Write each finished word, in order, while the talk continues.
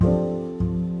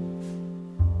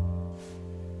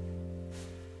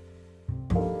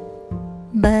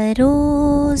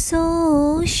बरोसो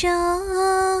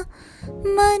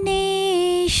मने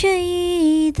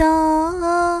शहीदा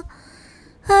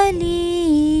अली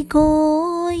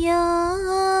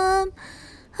गोयम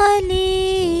अली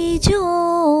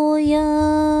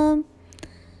जोयम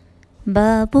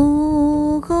बाबू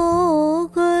गो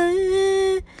गुल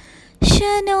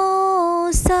शनो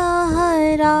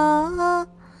सहारा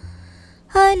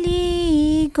अली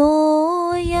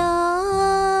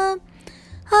गोयम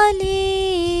अली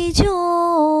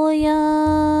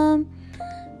जोयम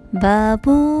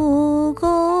बाबू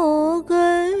गो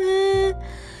गुल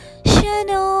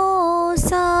शनो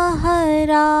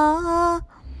सहारा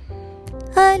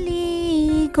अली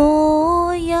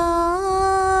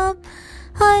गोयम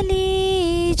अली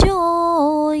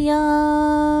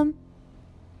जोयम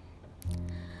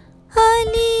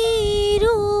अली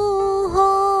रूहो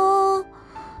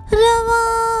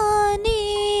रवानी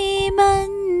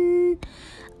मन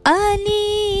अली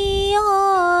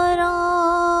औरा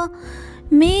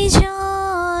में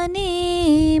जाने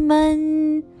मन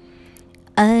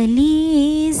अली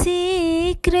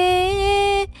ज़िक्रे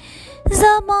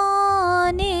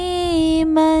ज़माने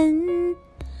मन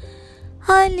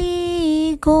अली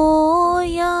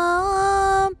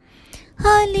गोयम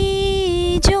अली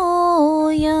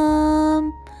जोयम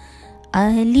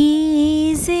अली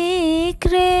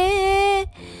ज़िक्रे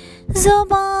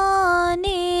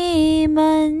ज़बाने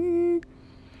मन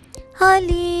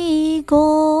अली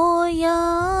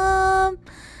गोयम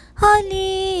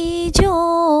अली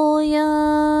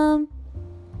जोयम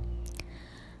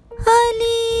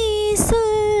अली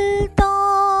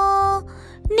सुल्तान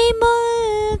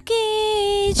मुल्के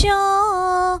जा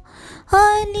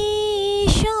अली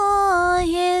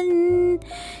शाहिन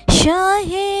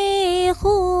शाहे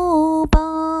खूबा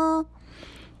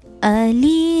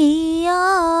अली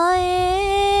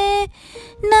आए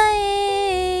नए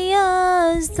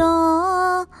यज़्दा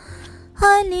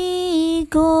अली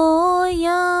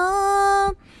गोयम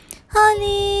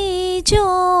अली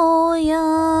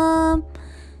जोयम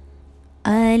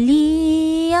अली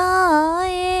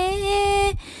आए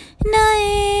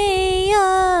नए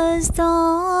यज़्दा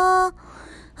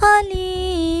अली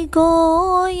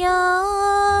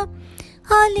गोयम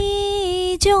अली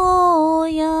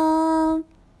जोयम।